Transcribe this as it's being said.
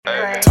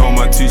Told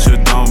my teacher,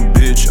 dumb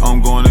bitch,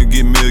 I'm gonna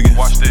get millions.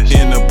 Watch this.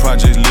 In the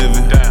project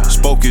living, Damn.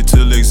 spoke it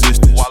till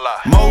existence.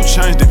 Voila. More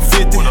change than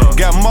 50,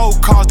 got more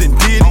cars than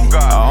Diddy. Oh,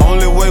 God. I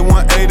only weigh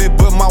 180,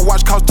 but my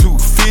watch cost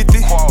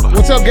 250.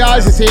 What's up,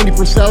 guys? It's Andy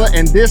Frisella,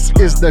 and this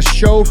is the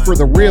show for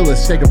the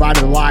realists. Say goodbye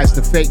to the lies, the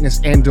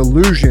fakeness, and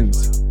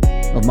delusions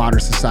of modern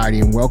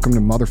society, and welcome to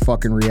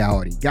motherfucking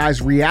reality.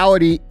 Guys,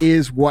 reality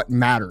is what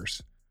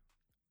matters.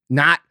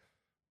 Not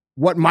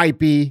what might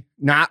be,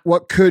 not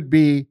what could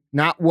be,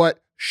 not what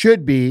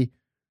should be,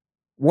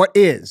 what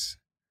is.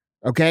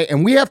 Okay?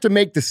 And we have to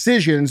make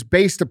decisions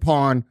based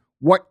upon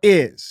what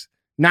is,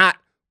 not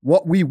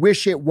what we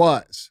wish it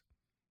was.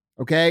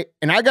 Okay?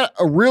 And I got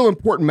a real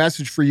important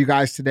message for you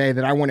guys today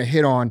that I want to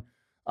hit on,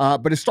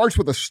 but it starts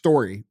with a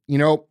story. You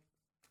know,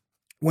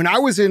 when I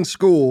was in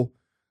school,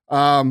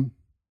 I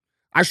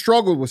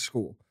struggled with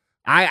school.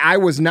 I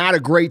was not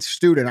a great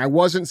student. I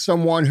wasn't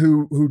someone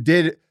who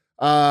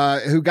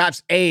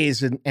got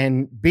A's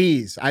and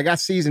B's. I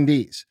got C's and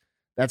D's.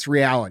 That's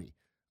reality.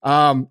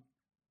 When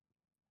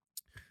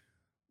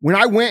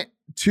I went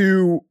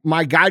to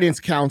my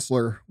guidance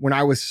counselor when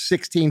I was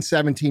 16,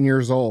 17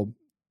 years old,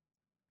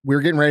 we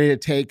were getting ready to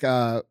take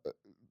the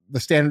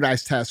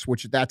standardized tests,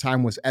 which at that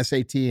time was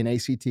SAT and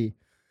ACT.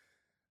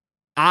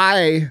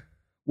 I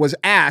was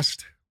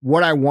asked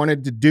what I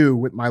wanted to do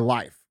with my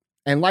life.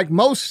 And like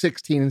most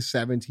 16 and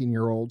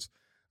 17-year-olds,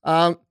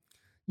 I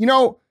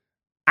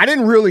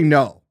didn't really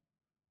know,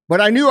 but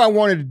I knew I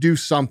wanted to do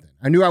something.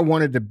 I knew I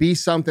wanted to be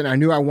something. I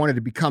knew I wanted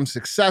to become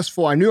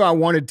successful. I knew I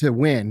wanted to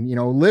win. You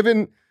know,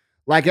 living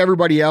like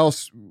everybody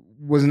else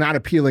was not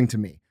appealing to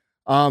me,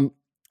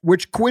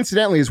 which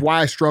coincidentally is why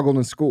I struggled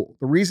in school.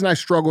 The reason I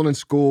struggled in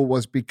school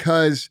was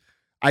because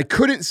I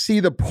couldn't see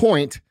the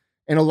point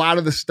in a lot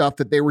of the stuff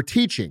that they were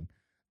teaching.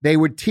 They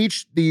would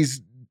teach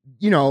these,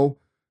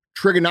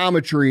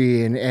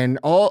 trigonometry and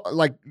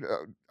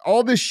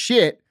all this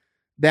shit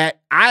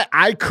that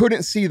I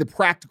couldn't see the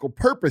practical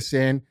purpose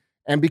in.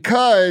 And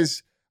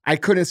because I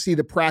couldn't see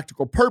the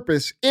practical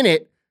purpose in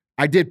it,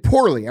 I did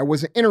poorly. I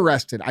wasn't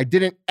interested. I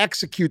didn't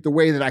execute the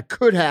way that I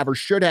could have or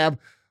should have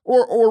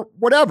or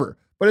whatever.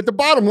 But at the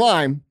bottom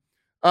line,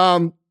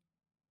 I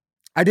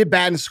did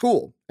bad in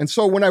school. And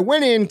so when I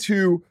went in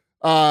to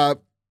talk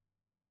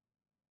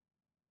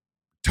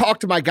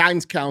to my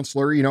guidance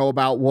counselor,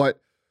 about what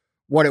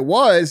it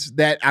was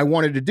that I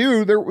wanted to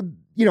do,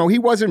 he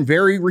wasn't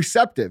very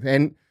receptive.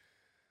 And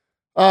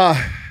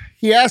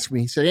he asked me,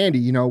 he said,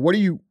 Andy, what do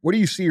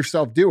you see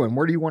yourself doing?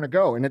 Where do you want to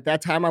go? And at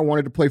that time I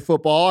wanted to play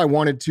football. I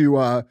wanted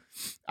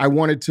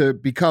to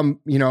become,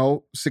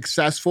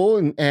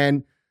 successful.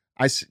 And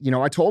I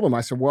told him,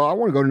 I said, well, I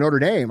want to go to Notre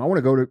Dame. I want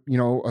to go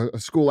to, a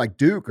school like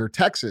Duke or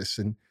Texas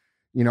and,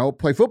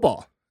 play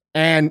football.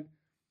 And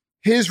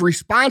his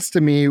response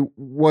to me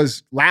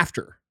was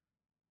laughter.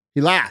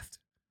 He laughed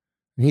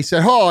and he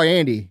said, oh,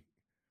 Andy,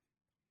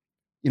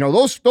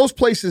 those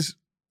places,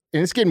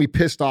 and it's getting me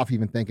pissed off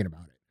even thinking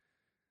about it.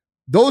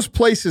 Those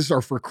places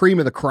are for cream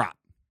of the crop.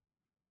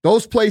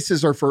 Those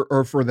places are for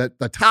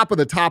the top of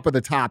the top of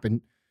the top.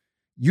 And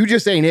you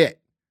just ain't it.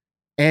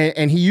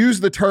 And he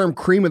used the term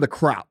cream of the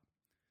crop.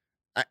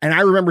 And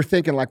I remember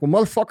thinking like, well,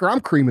 motherfucker, I'm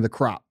cream of the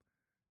crop.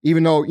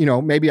 Even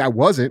though, maybe I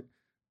wasn't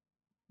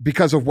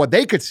because of what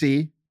they could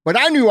see, but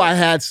I knew I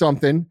had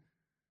something.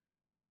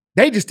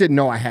 They just didn't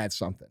know I had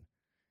something.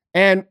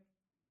 And,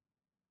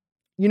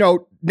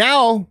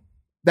 now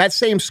that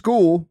same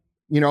school,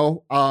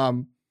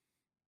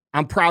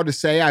 I'm proud to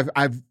say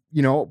I've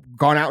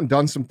gone out and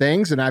done some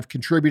things, and I've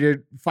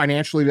contributed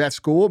financially to that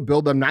school,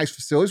 build them nice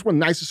facilities, one of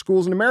the nicest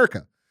schools in America.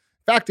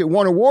 In fact, it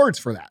won awards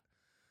for that.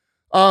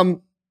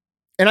 And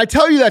I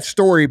tell you that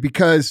story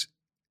because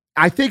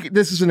I think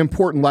this is an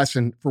important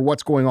lesson for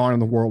what's going on in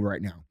the world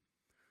right now.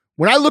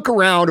 When I look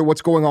around at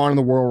what's going on in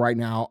the world right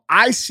now,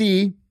 I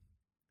see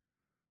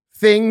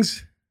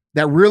things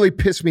that really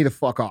piss me the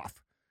fuck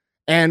off.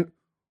 And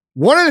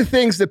one of the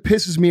things that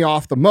pisses me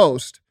off the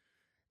most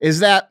is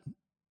that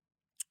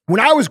when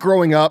I was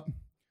growing up,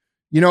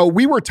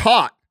 we were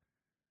taught,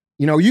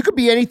 you could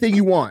be anything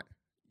you want.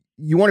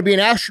 You want to be an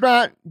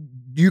astronaut,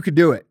 you could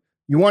do it.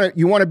 You want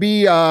to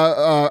be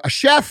a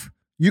chef,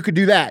 you could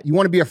do that. You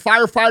want to be a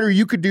firefighter,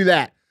 you could do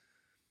that.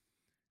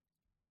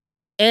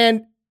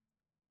 And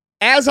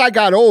as I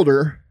got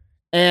older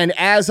and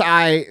as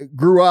I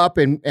grew up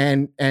and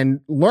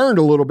learned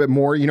a little bit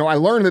more, I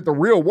learned that the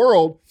real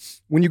world,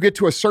 when you get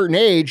to a certain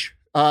age,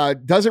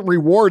 doesn't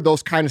reward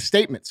those kind of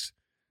statements.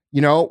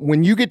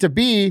 When you get to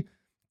be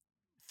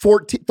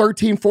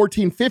 13,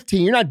 14,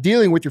 15, you're not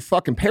dealing with your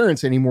fucking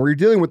parents anymore. You're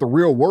dealing with the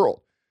real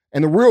world.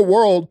 And the real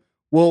world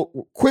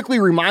will quickly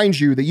remind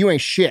you that you ain't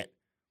shit.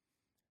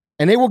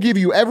 And they will give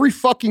you every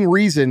fucking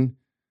reason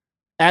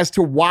as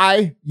to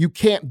why you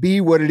can't be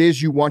what it is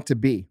you want to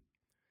be.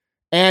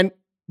 And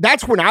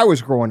that's when I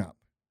was growing up.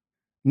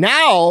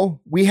 Now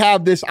we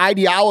have this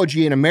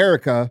ideology in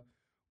America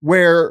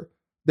where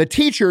the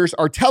teachers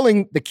are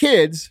telling the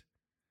kids,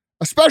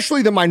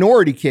 especially the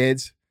minority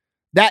kids,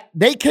 that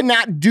they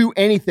cannot do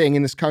anything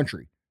in this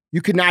country.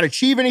 You cannot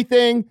achieve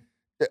anything.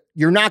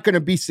 You're not going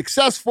to be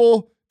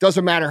successful.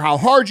 Doesn't matter how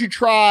hard you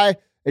try.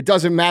 It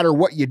doesn't matter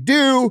what you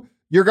do.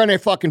 You're going to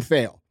fucking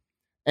fail.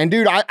 And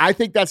dude, I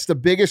think that's the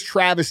biggest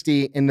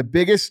travesty and the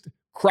biggest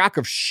crock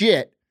of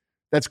shit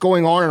that's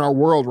going on in our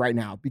world right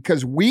now,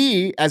 because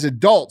we as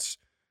adults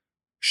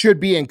should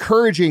be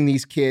encouraging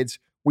these kids.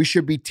 We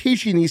should be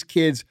teaching these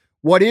kids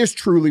what is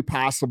truly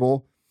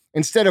possible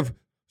instead of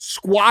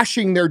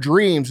squashing their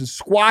dreams and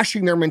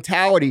squashing their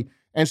mentality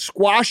and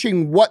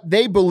squashing what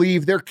they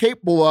believe they're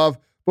capable of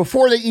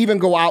before they even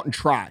go out and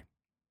try.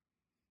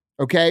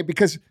 Okay?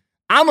 Because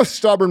I'm a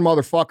stubborn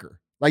motherfucker.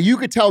 Like, you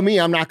could tell me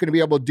I'm not going to be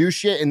able to do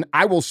shit and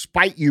I will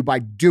spite you by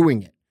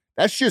doing it.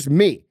 That's just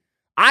me.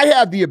 I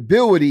have the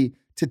ability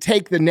to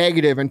take the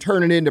negative and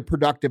turn it into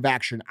productive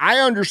action. I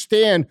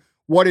understand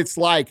what it's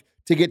like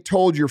to get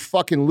told you're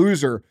fucking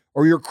loser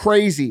or you're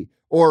crazy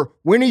or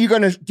when are you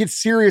going to get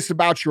serious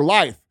about your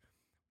life?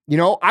 You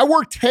know, I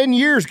worked 10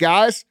 years,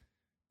 guys.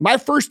 My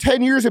first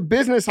 10 years of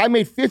business, I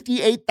made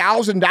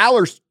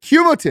 $58,000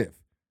 cumulative.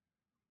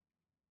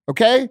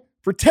 Okay?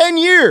 For 10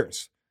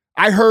 years,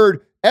 I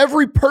heard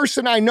every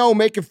person I know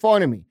making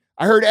fun of me.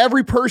 I heard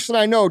every person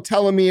I know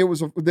telling me it was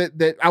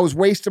that I was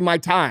wasting my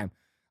time.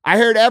 I've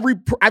had every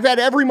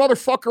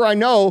motherfucker I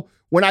know,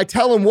 when I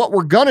tell them what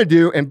we're gonna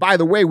do, and by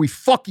the way, we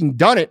fucking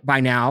done it by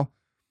now,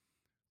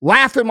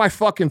 laugh in my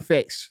fucking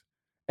face.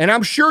 And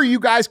I'm sure you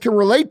guys can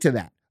relate to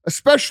that,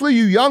 especially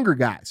you younger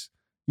guys,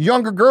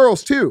 younger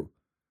girls too,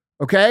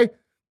 okay?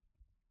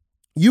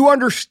 You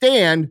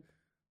understand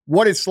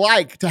what it's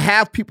like to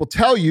have people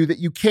tell you that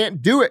you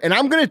can't do it. And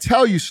I'm gonna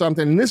tell you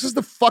something, and this is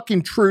the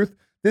fucking truth.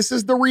 This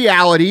is the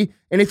reality.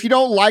 And if you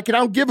don't like it, I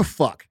don't give a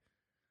fuck.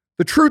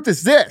 The truth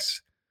is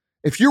this.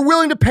 If you're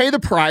willing to pay the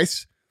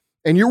price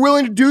and you're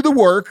willing to do the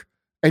work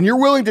and you're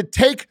willing to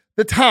take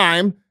the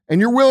time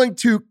and you're willing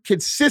to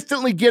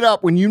consistently get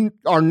up when you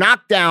are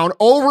knocked down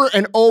over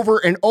and over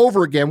and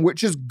over again,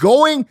 which is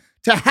going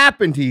to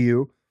happen to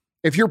you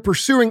if you're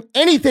pursuing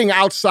anything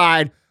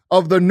outside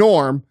of the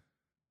norm,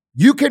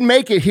 you can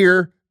make it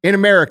here in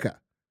America.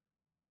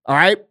 All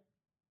right?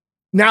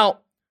 Now,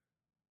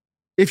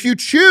 if you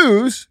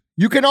choose,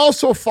 you can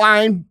also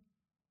find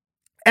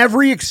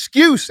every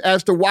excuse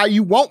as to why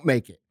you won't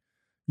make it.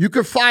 You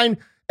can find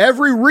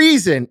every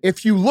reason,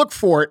 if you look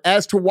for it,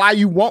 as to why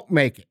you won't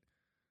make it.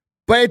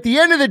 But at the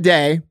end of the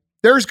day,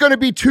 there's going to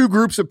be two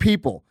groups of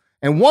people.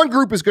 And one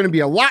group is going to be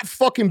a lot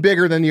fucking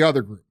bigger than the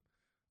other group.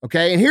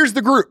 Okay? And here's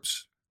the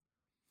groups.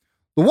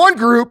 The one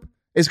group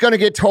is going to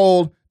get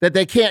told that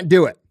they can't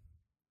do it.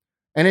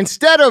 And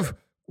instead of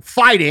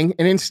fighting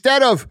and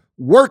instead of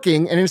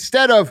working and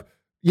instead of,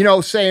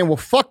 saying, well,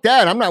 fuck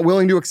that, I'm not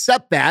willing to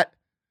accept that,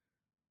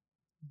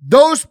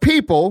 those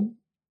people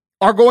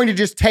are going to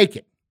just take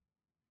it.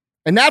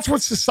 And that's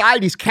what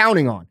society's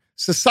counting on.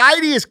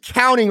 Society is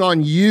counting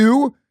on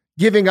you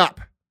giving up.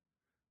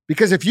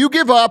 Because if you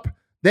give up,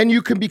 then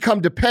you can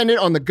become dependent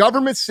on the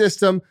government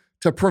system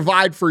to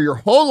provide for your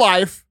whole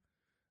life,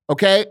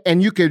 okay?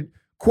 And you could,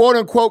 quote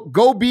unquote,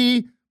 go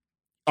be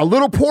a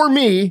little poor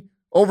me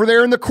over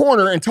there in the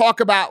corner and talk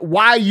about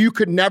why you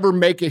could never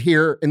make it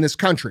here in this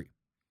country.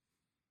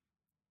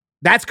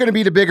 That's going to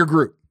be the bigger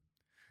group.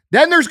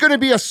 Then there's going to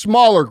be a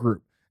smaller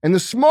group. And the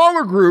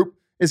smaller group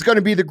is going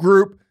to be the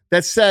group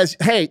that says,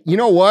 hey, you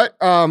know what?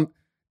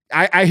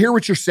 I hear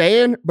what you're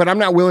saying, but I'm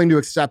not willing to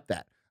accept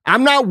that.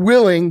 I'm not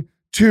willing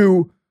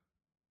to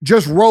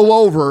just roll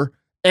over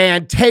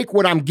and take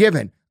what I'm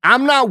given.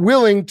 I'm not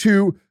willing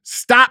to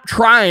stop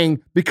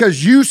trying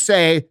because you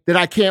say that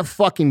I can't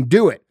fucking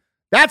do it.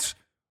 That's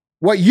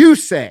what you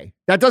say.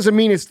 That doesn't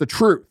mean it's the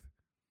truth.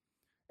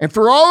 And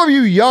for all of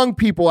you young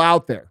people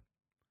out there,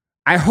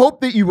 I hope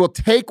that you will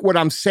take what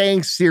I'm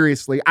saying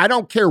seriously. I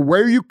don't care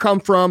where you come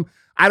from.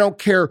 I don't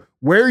care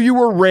where you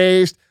were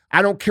raised.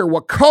 I don't care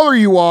what color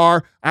you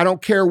are. I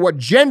don't care what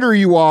gender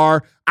you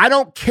are. I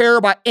don't care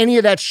about any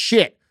of that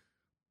shit.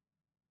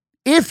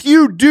 If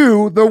you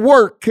do the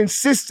work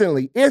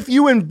consistently, if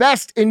you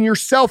invest in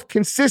yourself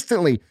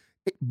consistently,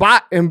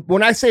 and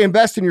when I say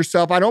invest in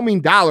yourself, I don't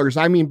mean dollars.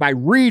 I mean by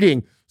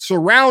reading,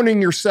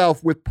 surrounding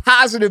yourself with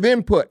positive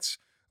inputs,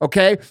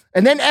 okay?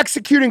 And then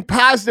executing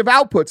positive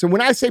outputs. And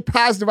when I say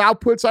positive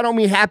outputs, I don't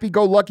mean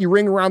happy-go-lucky,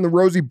 ring around the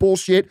rosy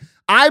bullshit.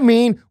 I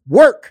mean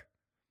work.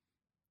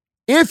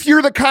 If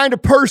you're the kind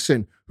of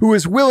person who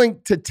is willing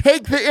to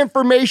take the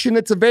information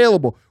that's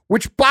available,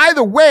 which, by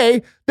the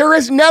way, there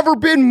has never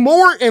been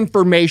more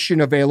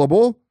information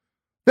available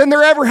than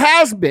there ever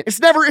has been. It's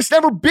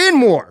never been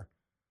more,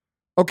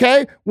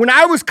 okay? When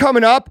I was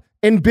coming up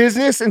in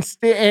business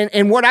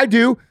and what I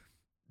do,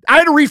 I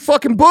had to read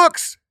fucking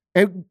books,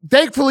 and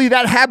thankfully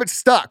that habit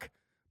stuck.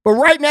 But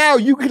right now,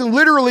 you can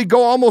literally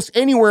go almost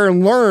anywhere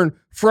and learn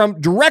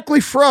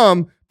directly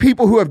from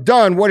people who have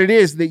done what it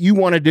is that you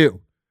want to do.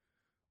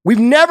 We've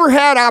never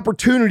had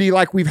opportunity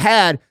like we've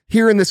had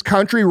here in this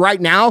country right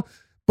now.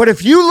 But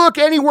if you look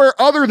anywhere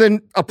other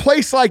than a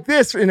place like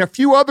this and a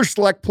few other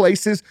select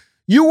places,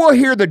 you will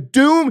hear the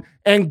doom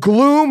and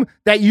gloom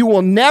that you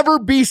will never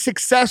be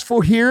successful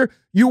here.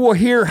 You will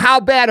hear how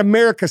bad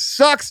America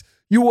sucks.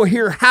 You will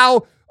hear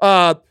how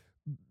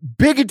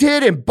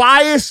bigoted and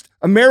biased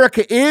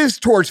America is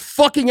towards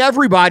fucking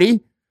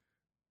everybody,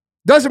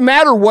 doesn't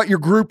matter what your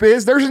group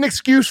is, there's an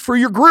excuse for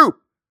your group.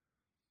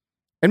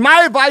 And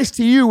my advice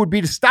to you would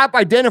be to stop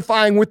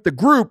identifying with the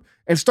group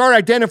and start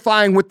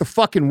identifying with the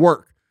fucking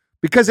work.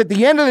 Because at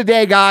the end of the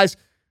day, guys,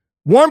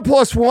 1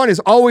 + 1 is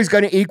always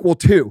going to equal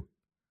 2.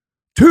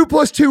 2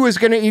 + 2 is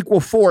going to equal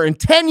 4. And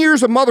 10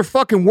 years of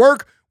motherfucking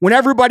work when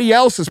everybody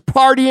else is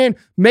partying,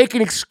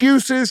 making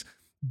excuses,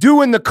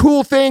 doing the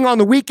cool thing on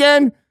the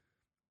weekend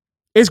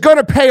is going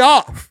to pay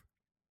off.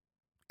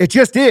 It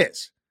just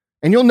is.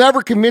 And you'll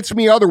never convince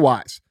me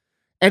otherwise.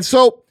 And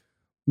so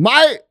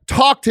my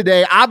talk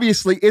today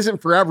obviously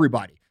isn't for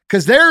everybody,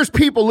 because there's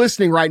people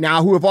listening right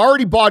now who have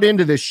already bought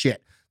into this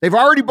shit. They've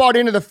already bought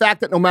into the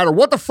fact that no matter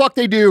what the fuck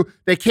they do,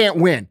 they can't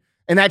win.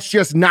 And that's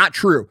just not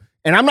true.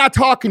 And I'm not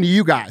talking to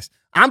you guys.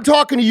 I'm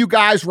talking to you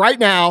guys right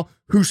now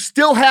who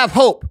still have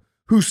hope,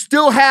 who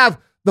still have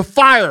the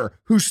fire,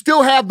 who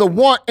still have the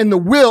want and the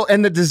will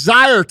and the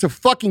desire to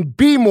fucking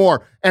be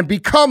more and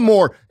become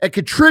more and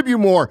contribute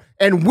more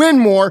and win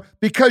more,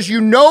 because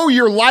you know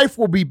your life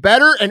will be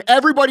better and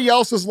everybody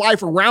else's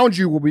life around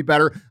you will be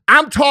better.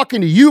 I'm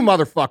talking to you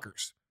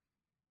motherfuckers.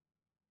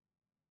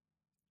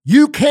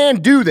 You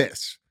can do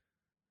this.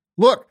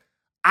 Look,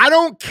 I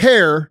don't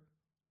care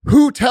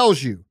who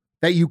tells you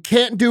that you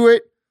can't do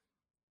it,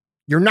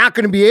 you're not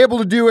going to be able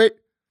to do it,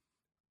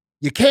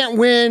 you can't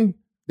win,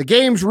 the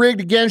game's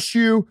rigged against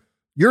you,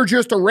 you're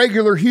just a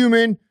regular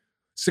human,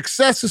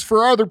 success is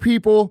for other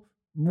people.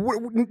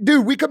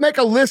 Dude, we could make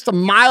a list a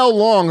mile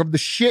long of the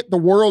shit the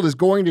world is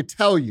going to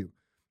tell you.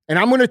 And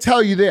I'm going to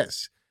tell you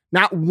this.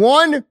 Not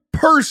one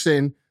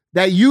person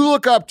that you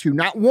look up to,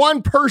 not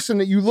one person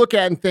that you look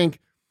at and think,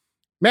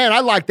 man, I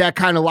like that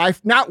kind of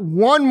life. Not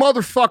one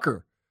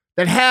motherfucker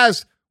that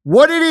has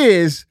what it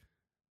is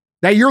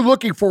that you're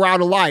looking for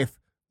out of life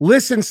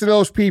listens to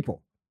those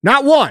people.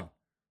 Not one.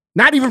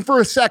 Not even for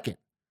a second.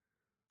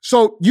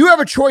 So you have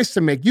a choice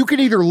to make. You can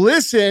either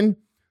listen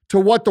to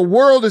what the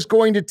world is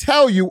going to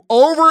tell you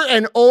over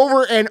and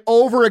over and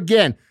over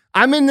again.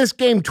 I'm in this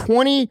game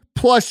 20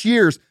 plus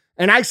years,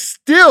 and I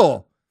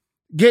still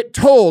get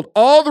told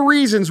all the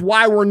reasons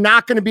why we're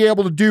not going to be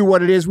able to do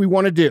what it is we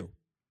want to do.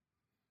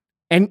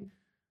 And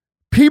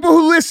people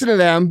who listen to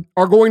them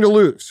are going to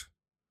lose.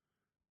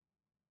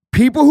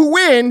 People who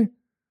win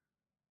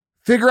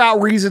figure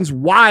out reasons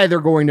why they're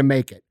going to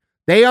make it.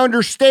 They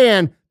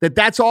understand that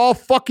that's all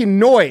fucking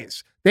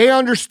noise. They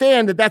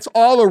understand that that's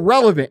all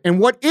irrelevant. And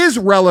what is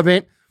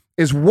relevant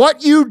is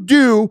what you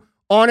do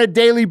on a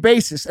daily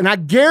basis. And I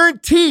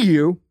guarantee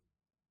you,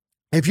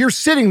 if you're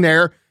sitting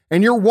there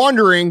and you're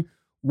wondering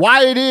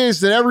why it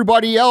is that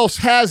everybody else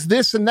has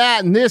this and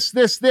that and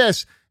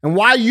this, and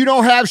why you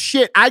don't have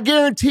shit, I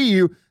guarantee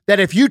you that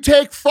if you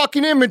take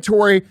fucking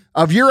inventory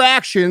of your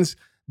actions,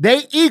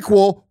 they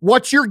equal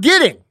what you're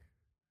getting.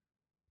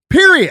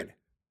 Period.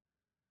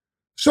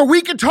 So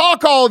we can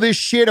talk all this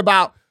shit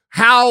about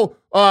how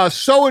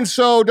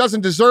so-and-so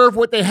doesn't deserve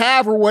what they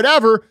have or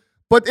whatever,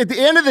 but at the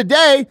end of the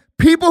day,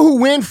 people who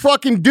win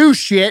fucking do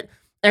shit,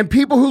 and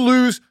people who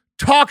lose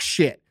talk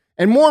shit.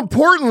 And more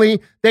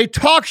importantly, they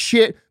talk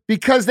shit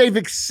because they've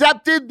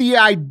accepted the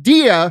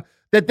idea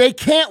that they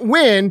can't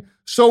win,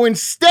 so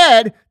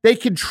instead they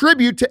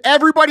contribute to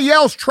everybody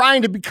else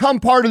trying to become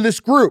part of this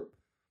group.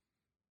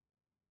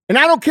 And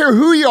I don't care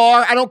who you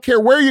are, I don't care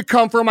where you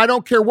come from, I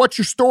don't care what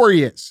your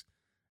story is.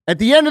 At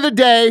the end of the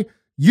day,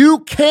 you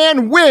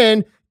can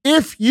win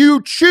if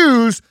you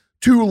choose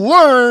to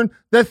learn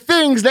the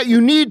things that you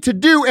need to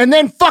do and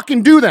then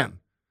fucking do them.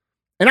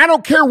 And I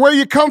don't care where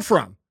you come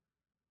from.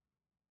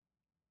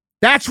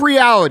 That's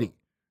reality.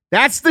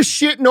 That's the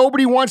shit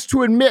nobody wants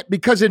to admit,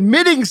 because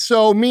admitting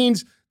so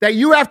means that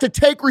you have to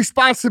take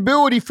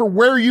responsibility for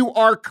where you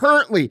are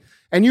currently.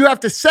 And you have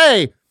to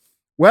say,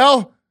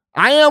 well,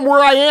 I am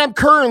where I am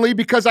currently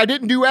because I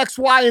didn't do X,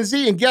 Y, and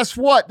Z. And guess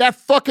what? That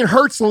fucking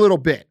hurts a little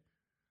bit.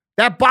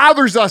 That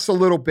bothers us a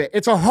little bit.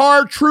 It's a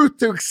hard truth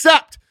to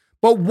accept.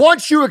 But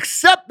once you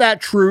accept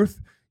that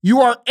truth, you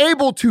are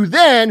able to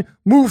then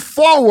move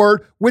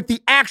forward with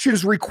the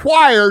actions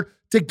required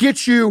to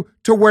get you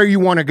to where you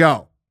want to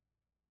go.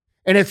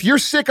 And if you're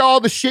sick of all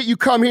the shit, you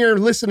come here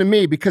and listen to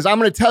me, because I'm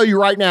going to tell you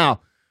right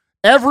now,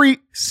 every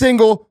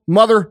single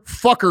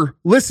motherfucker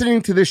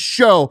listening to this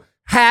show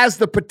has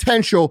the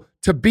potential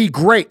to be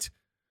great.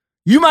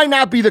 You might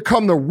not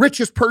become the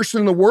richest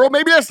person in the world.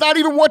 Maybe that's not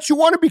even what you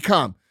want to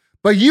become.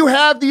 But you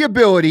have the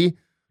ability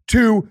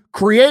to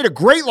create a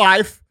great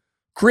life,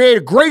 create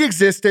a great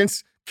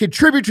existence,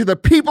 contribute to the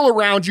people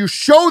around you,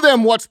 show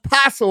them what's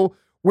possible,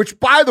 which,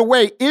 by the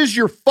way, is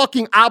your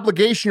fucking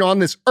obligation on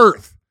this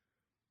earth.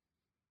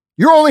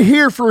 You're only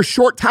here for a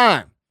short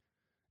time.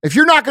 If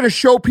you're not going to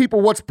show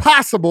people what's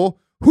possible,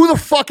 who the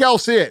fuck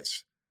else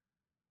is?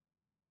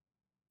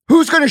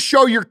 Who's going to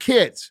show your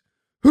kids?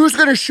 Who's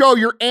going to show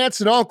your aunts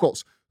and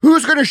uncles?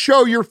 Who's going to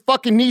show your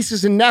fucking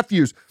nieces and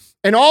nephews?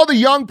 And all the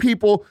young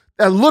people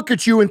that look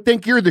at you and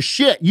think you're the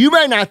shit. You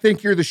may not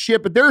think you're the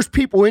shit, but there's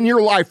people in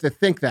your life that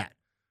think that.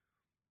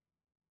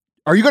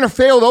 Are you going to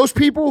fail those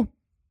people?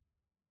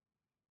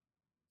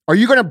 Are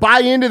you going to buy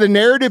into the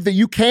narrative that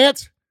you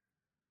can't?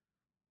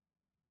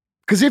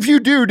 Because if you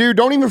do, dude,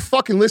 don't even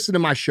fucking listen to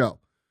my show.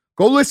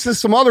 Go listen to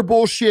some other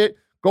bullshit.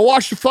 Go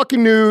watch the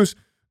fucking news.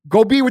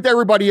 Go be with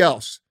everybody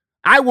else.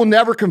 I will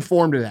never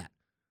conform to that.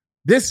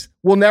 This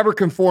will never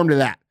conform to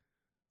that.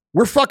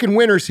 We're fucking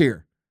winners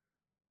here.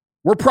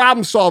 We're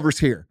problem solvers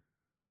here.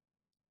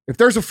 If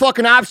there's a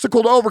fucking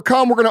obstacle to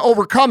overcome, we're going to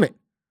overcome it.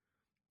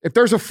 If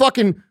there's a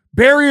fucking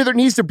barrier that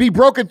needs to be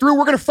broken through,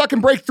 we're going to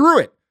fucking break through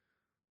it.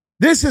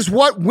 This is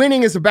what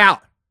winning is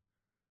about.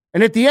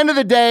 And at the end of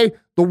the day,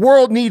 the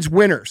world needs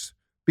winners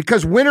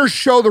because winners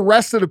show the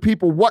rest of the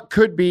people what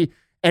could be.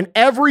 And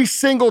every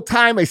single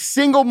time a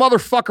single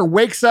motherfucker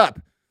wakes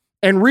up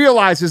and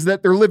realizes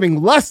that they're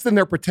living less than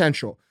their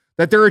potential,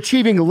 that they're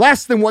achieving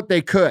less than what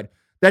they could,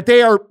 that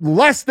they are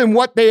less than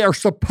what they are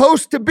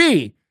supposed to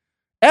be,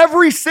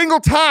 every single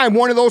time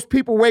one of those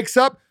people wakes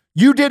up,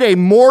 you did a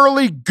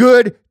morally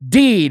good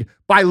deed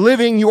by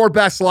living your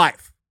best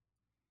life.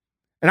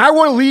 And I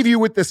want to leave you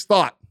with this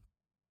thought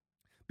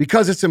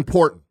because it's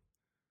important.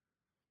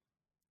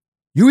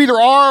 You either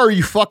are or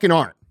you fucking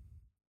aren't.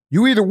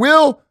 You either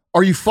will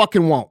or you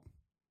fucking won't.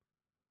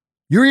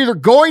 You're either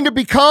going to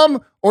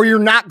become or you're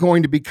not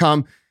going to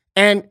become.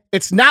 And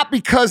it's not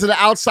because of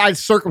the outside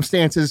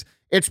circumstances.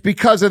 It's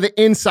because of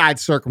the inside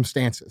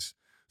circumstances.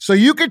 So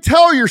you could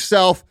tell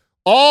yourself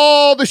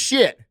all the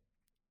shit.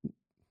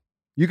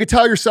 You could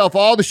tell yourself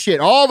all the shit,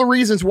 all the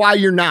reasons why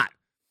you're not.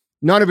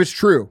 None of it's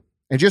true.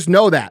 And just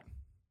know that.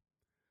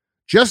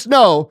 Just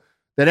know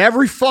that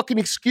every fucking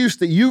excuse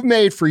that you've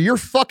made for your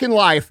fucking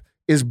life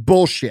is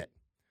bullshit.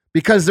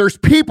 Because there's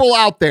people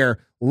out there,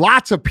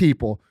 lots of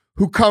people,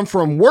 who come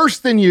from worse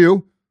than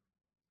you,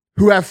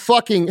 who have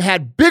fucking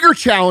had bigger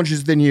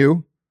challenges than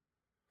you,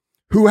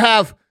 who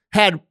have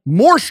had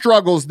more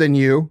struggles than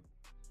you,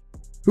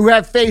 who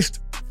have faced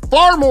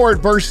far more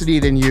adversity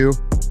than you,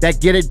 that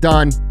get it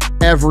done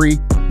every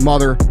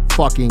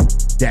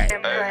motherfucking day.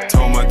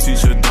 Told my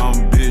teacher,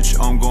 dumb bitch,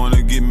 I'm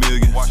gonna get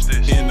millions.